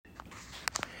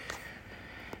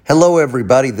Hello,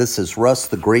 everybody. This is Russ,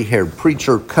 the gray-haired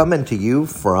preacher, coming to you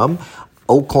from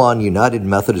Oaklawn United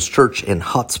Methodist Church in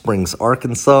Hot Springs,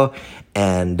 Arkansas.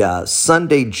 And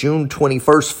Sunday, June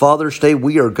 21st, Father's Day,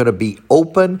 we are going to be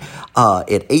open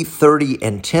at 8:30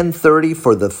 and 10:30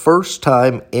 for the first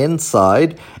time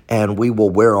inside. And we will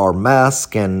wear our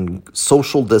mask and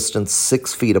social distance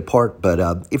 6 feet apart.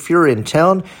 But if you're in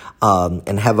town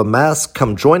and have a mask,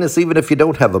 come join us. Even if you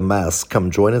don't have a mask,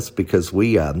 come join us because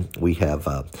we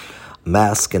have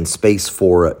mask and space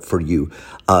for you.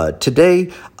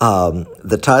 Today,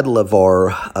 the title of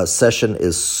our session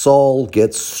is Saul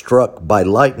Gets Struck by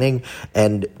Lightning.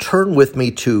 And turn with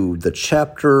me to the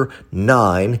chapter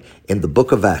 9 in the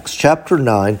book of Acts. Chapter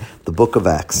 9, the book of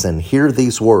Acts. And hear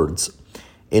these words.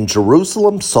 In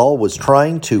Jerusalem, Saul was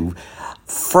trying to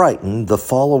frighten the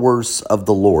followers of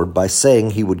the Lord by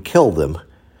saying he would kill them.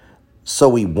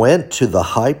 So he went to the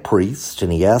high priest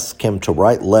and he asked him to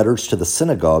write letters to the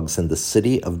synagogues in the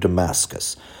city of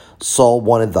Damascus. Saul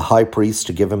wanted the high priest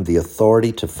to give him the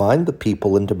authority to find the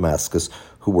people in Damascus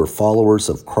who were followers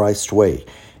of Christ's way.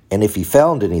 And if he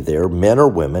found any there, men or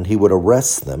women, he would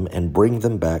arrest them and bring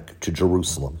them back to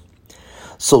Jerusalem.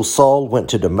 So Saul went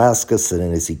to Damascus,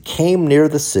 and as he came near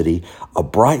the city, a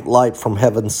bright light from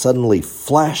heaven suddenly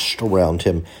flashed around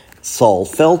him. Saul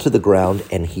fell to the ground,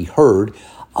 and he heard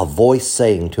a voice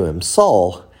saying to him,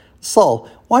 Saul, Saul,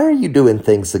 why are you doing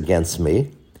things against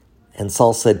me? And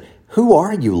Saul said, Who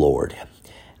are you, Lord?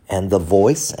 And the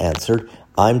voice answered,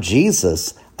 I'm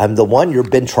Jesus. I'm the one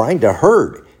you've been trying to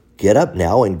hurt. Get up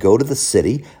now and go to the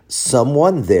city.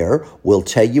 Someone there will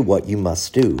tell you what you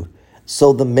must do.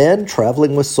 So the men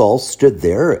traveling with Saul stood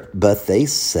there, but they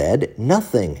said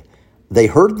nothing. They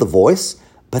heard the voice,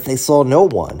 but they saw no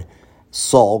one.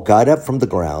 Saul got up from the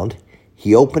ground.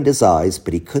 He opened his eyes,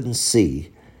 but he couldn't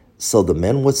see. So the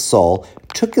men with Saul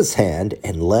took his hand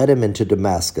and led him into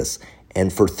Damascus.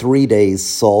 And for 3 days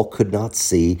Saul could not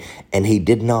see, and he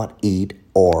did not eat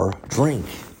or drink.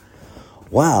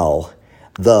 Wow.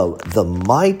 The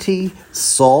mighty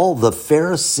Saul, the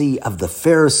Pharisee of the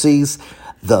Pharisees,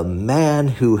 the man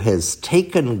who has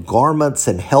taken garments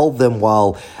and held them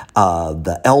while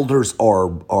the elders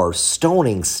are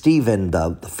stoning Stephen,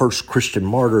 the first Christian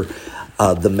martyr,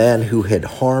 the man who had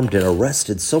harmed and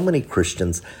arrested so many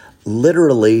Christians,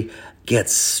 literally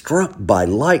gets struck by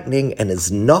lightning and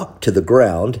is knocked to the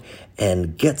ground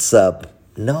and gets up,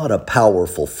 not a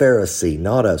powerful Pharisee,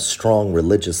 not a strong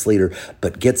religious leader,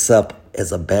 but gets up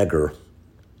as a beggar,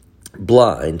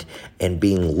 blind, and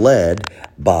being led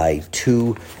by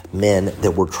 2 men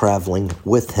that were traveling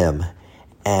with him.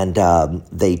 And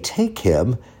they take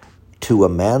him to a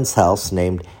man's house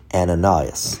named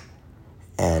Ananias.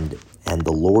 And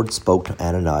the Lord spoke to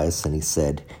Ananias, and he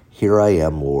said, Here I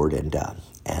am, Lord. And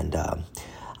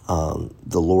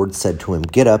the Lord said to him,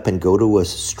 Get up and go to a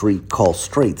street called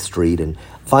Straight Street and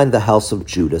find the house of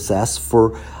Judas. Ask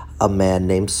for a man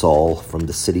named Saul from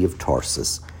the city of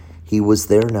Tarsus. He was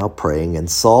there now praying, and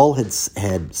Saul had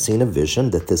seen a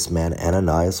vision that this man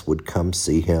Ananias would come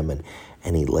see him,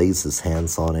 and he lays his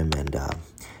hands on him, and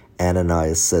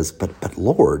Ananias says, But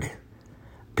Lord,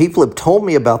 people have told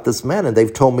me about this man, and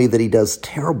they've told me that he does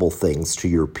terrible things to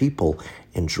your people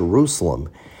in Jerusalem.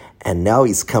 And now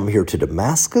he's come here to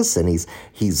Damascus, and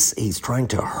he's trying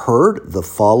to hurt the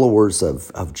followers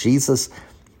of Jesus.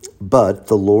 But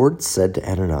the Lord said to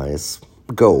Ananias,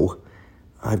 Go.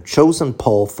 I've chosen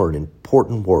Paul for an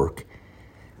important work.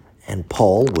 And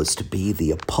Paul was to be the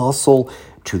apostle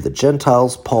to the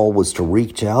Gentiles. Paul was to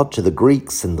reach out to the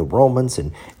Greeks and the Romans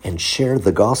and share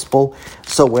the gospel.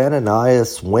 So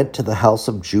Ananias went to the house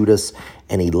of Judas,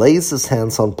 and he lays his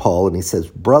hands on Paul, and he says,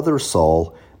 Brother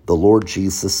Saul, the Lord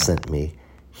Jesus sent me.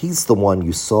 He's the one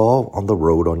you saw on the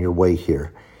road on your way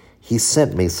here. He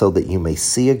sent me so that you may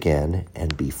see again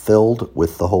and be filled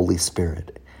with the Holy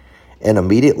Spirit. And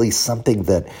immediately something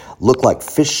that looked like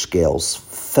fish scales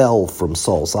fell from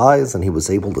Saul's eyes, and he was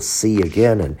able to see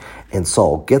again. And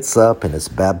Saul gets up and is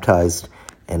baptized.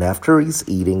 And after he's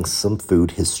eating some food,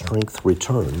 his strength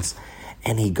returns.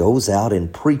 And he goes out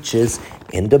and preaches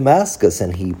in Damascus,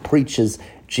 and he preaches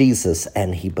Jesus,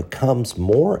 and he becomes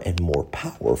more and more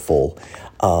powerful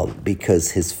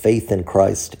because his faith in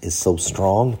Christ is so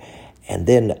strong. And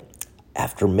then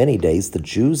after many days, the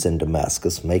Jews in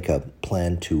Damascus make a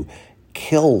plan to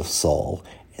kill Saul,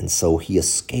 and so he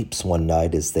escapes one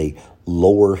night as they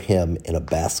lower him in a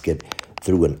basket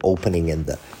through an opening in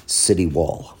the city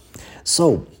wall.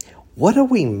 So what do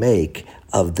we make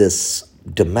of this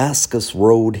Damascus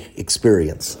Road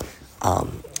experience?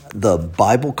 The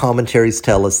Bible commentaries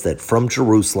tell us that from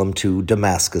Jerusalem to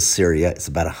Damascus, Syria, is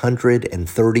about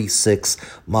 136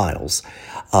 miles.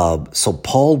 So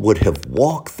Paul would have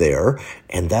walked there,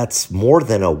 and that's more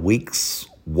than a week's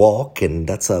walk, and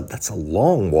that's a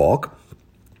long walk.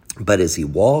 But as he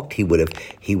walked, he would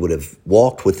have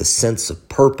walked with a sense of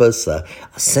purpose, a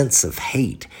sense of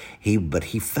hate. But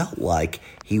he felt like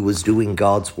he was doing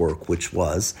God's work, which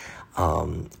was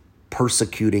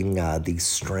persecuting these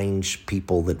strange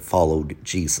people that followed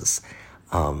Jesus.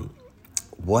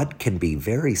 What can be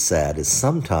very sad is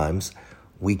sometimes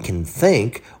we can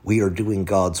think we are doing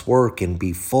God's work and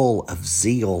be full of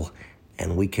zeal,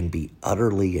 and we can be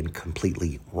utterly and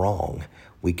completely wrong.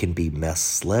 We can be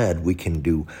misled. We can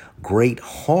do great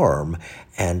harm,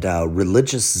 and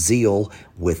religious zeal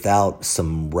without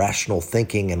some rational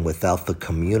thinking and without the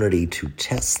community to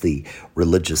test the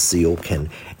religious zeal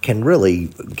can really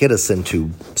get us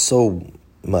into so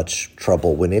much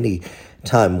trouble. When any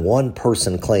time one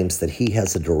person claims that he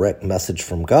has a direct message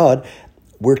from God,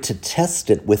 we're to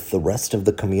test it with the rest of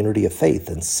the community of faith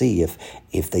and see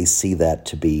if they see that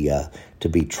to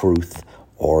be truth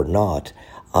or not.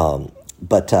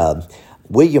 But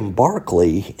William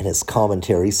Barclay, in his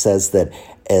commentary, says that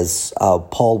as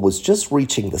Paul was just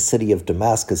reaching the city of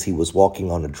Damascus, he was walking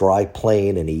on a dry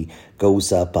plain, and he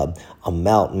goes up a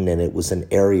mountain, and it was an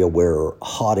area where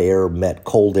hot air met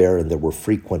cold air, and there were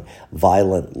frequent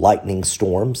violent lightning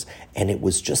storms. And it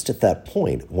was just at that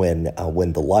point when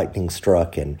the lightning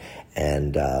struck,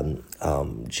 and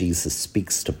Jesus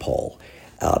speaks to Paul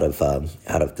out of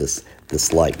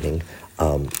this lightning.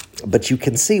 But you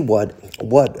can see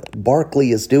what Barclay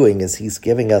is doing is he's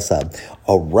giving us a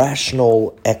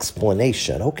rational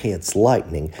explanation. Okay, it's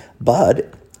lightning,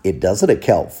 but it doesn't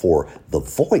account for the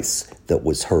voice that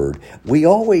was heard. We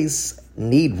always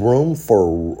need room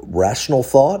for rational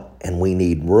thought, and we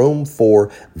need room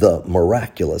for the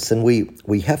miraculous, and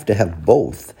we have to have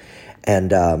both.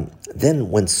 And then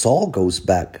when Saul goes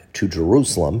back to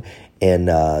Jerusalem in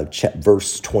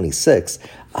verse 26,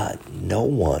 no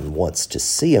one wants to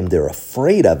see him. They're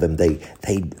afraid of him. They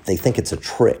think it's a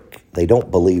trick. They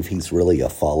don't believe he's really a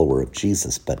follower of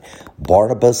Jesus. But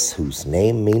Barnabas, whose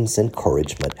name means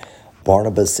encouragement,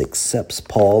 Barnabas accepts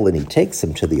Paul and he takes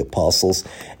him to the apostles.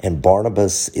 And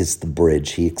Barnabas is the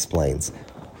bridge. He explains,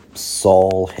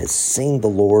 Saul has seen the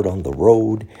Lord on the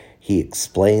road. He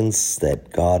explains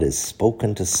that God has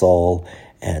spoken to Saul.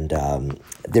 And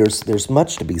there's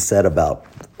much to be said about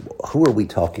who are we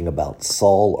talking about,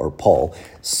 Saul or Paul.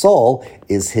 Saul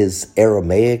is his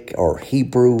Aramaic or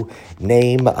Hebrew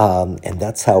name, and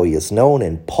that's how he is known.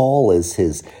 And Paul is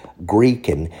his Greek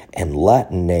and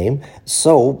Latin name.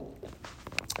 So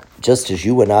just as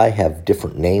you and I have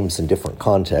different names in different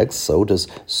contexts, so does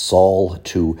Saul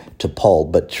to Paul.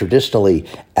 But traditionally,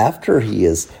 after he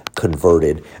is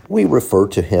converted, we refer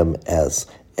to him as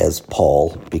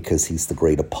Paul because he's the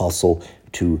great apostle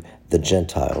to the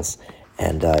Gentiles.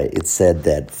 And it said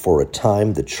that for a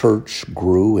time the church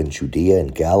grew in Judea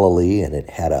and Galilee, and it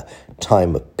had a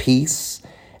time of peace.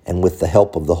 And with the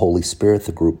help of the Holy Spirit,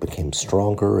 the group became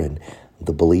stronger, and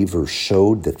the believers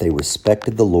showed that they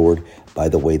respected the Lord by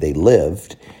the way they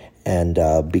lived. And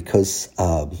because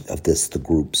of this, the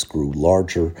groups grew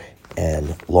larger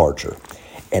and larger.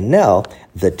 And now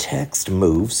the text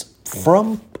moves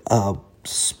from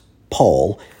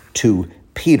Paul to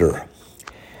Peter.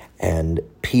 And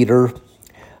Peter,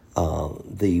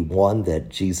 the one that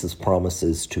Jesus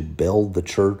promises to build the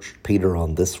church, Peter,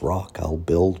 on this rock I'll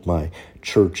build my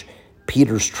church.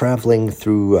 Peter's traveling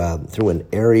through an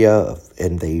area,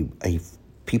 and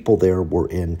people there were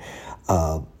in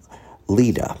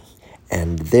Lydda.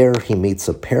 And there he meets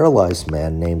a paralyzed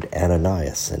man named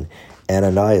Ananias. And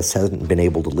Ananias hasn't been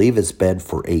able to leave his bed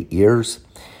for 8 years.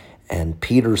 And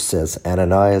Peter says,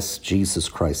 Ananias, Jesus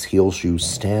Christ heals you.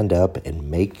 Stand up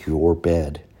and make your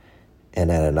bed. And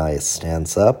Ananias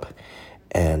stands up,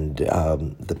 and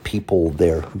the people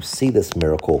there who see this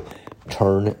miracle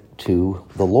turn to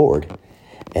the Lord.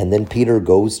 And then Peter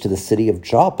goes to the city of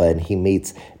Joppa, and he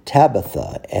meets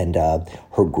Tabitha, and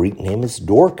her Greek name is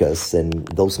Dorcas, and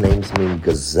those names mean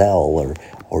gazelle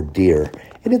or deer.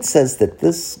 And it says that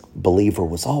this believer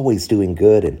was always doing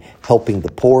good and helping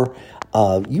the poor.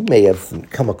 You may have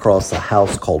come across a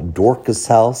house called Dorcas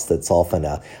House. That's often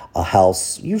a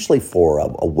house usually for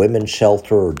a women's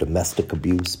shelter or domestic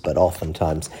abuse, but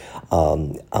oftentimes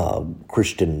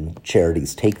Christian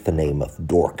charities take the name of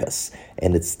Dorcas,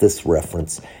 and it's this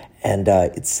reference. And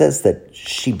it says that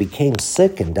she became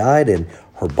sick and died, and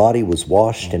her body was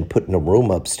washed and put in a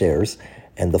room upstairs.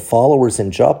 And the followers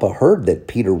in Joppa heard that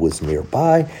Peter was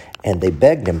nearby, and they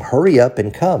begged him, hurry up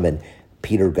and come. And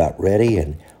Peter got ready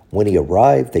and When he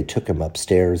arrived, they took him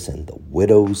upstairs, and the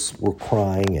widows were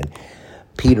crying. And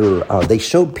they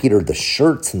showed Peter the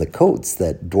shirts and the coats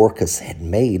that Dorcas had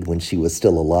made when she was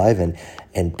still alive.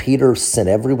 And Peter sent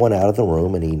everyone out of the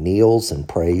room, and he kneels and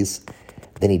prays.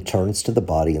 Then he turns to the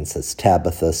body and says,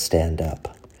 "Tabitha, stand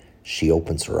up." She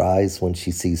opens her eyes when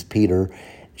she sees Peter.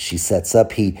 She sets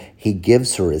up. He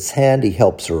gives her his hand. He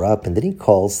helps her up. And then he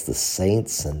calls the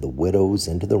saints and the widows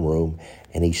into the room,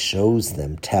 and he shows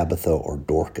them Tabitha, or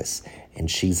Dorcas, and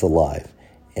she's alive.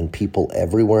 And people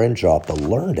everywhere in Joppa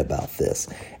learned about this,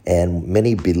 and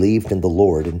many believed in the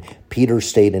Lord. And Peter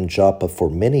stayed in Joppa for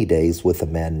many days with a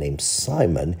man named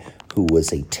Simon, who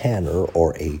was a tanner,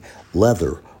 or a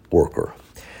leather worker.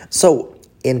 So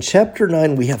in chapter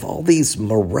 9, we have all these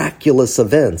miraculous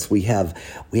events. We have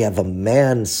a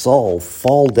man, Saul,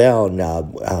 fall down,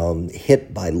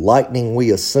 hit by lightning, we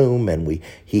assume, and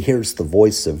he hears the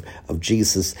voice of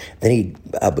Jesus. Then he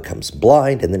becomes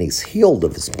blind, and then he's healed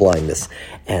of his blindness.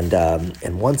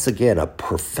 And once again, a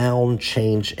profound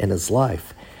change in his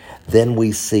life. Then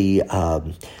we see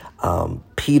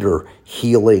Peter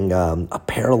healing a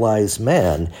paralyzed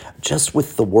man just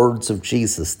with the words of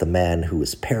Jesus. The man who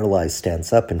is paralyzed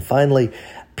stands up. And finally,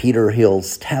 Peter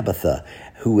heals Tabitha,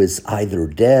 who is either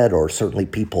dead, or certainly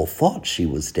people thought she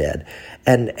was dead.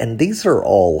 And these are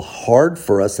all hard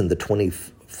for us in the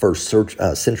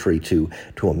 21st century to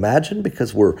imagine,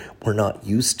 because we're not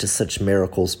used to such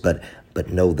miracles. But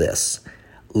know this: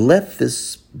 let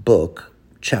this book,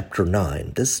 Chapter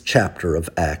 9, this chapter of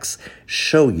Acts,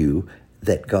 show you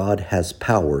that God has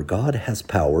power. God has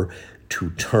power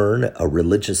to turn a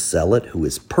religious zealot who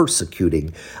is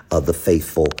persecuting the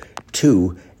faithful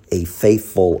to a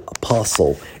faithful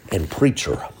apostle and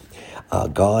preacher.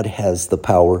 God has the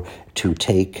power to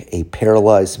take a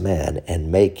paralyzed man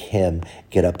and make him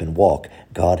get up and walk.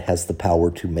 God has the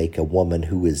power to make a woman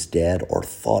who is dead or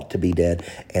thought to be dead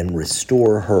and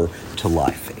restore her to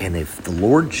life. And if the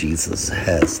Lord Jesus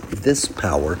has this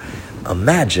power,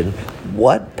 imagine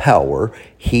what power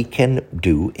he can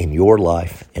do in your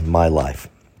life and my life.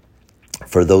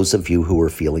 For those of you who are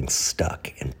feeling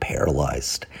stuck and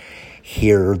paralyzed,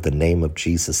 hear the name of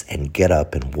Jesus and get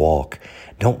up and walk.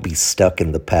 Don't be stuck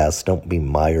in the past. Don't be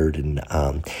mired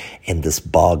in this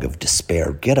bog of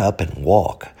despair. Get up and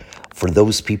walk. For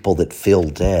those people that feel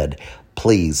dead,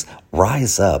 please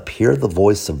rise up, hear the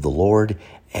voice of the Lord,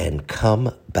 and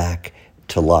come back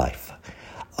to life.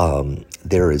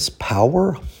 There is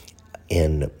power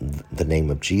in the name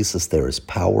of Jesus. There is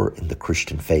power in the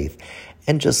Christian faith.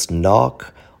 And just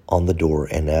knock on the door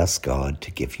and ask God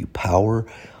to give you power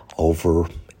over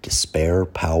despair,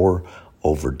 power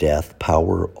over death,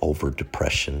 power over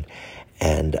depression.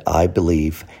 And I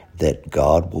believe that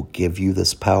God will give you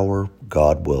this power.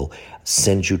 God will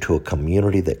send you to a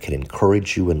community that can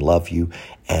encourage you and love you.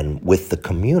 And with the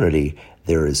community,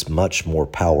 there is much more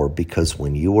power, because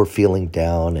when you are feeling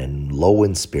down and low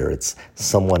in spirits,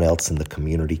 someone else in the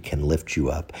community can lift you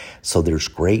up. So there's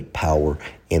great power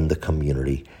in the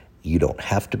community. You don't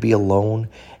have to be alone.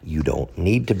 You don't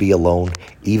need to be alone.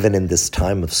 Even in this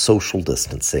time of social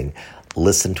distancing,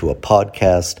 listen to a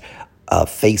podcast,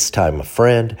 FaceTime a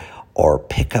friend, or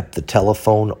pick up the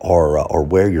telephone, or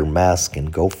wear your mask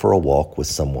and go for a walk with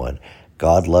someone.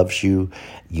 God loves you.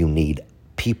 You need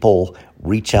people.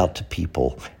 Reach out to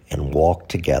people and walk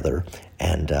together,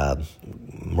 and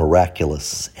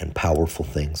miraculous and powerful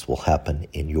things will happen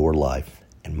in your life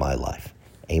and my life.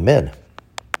 Amen.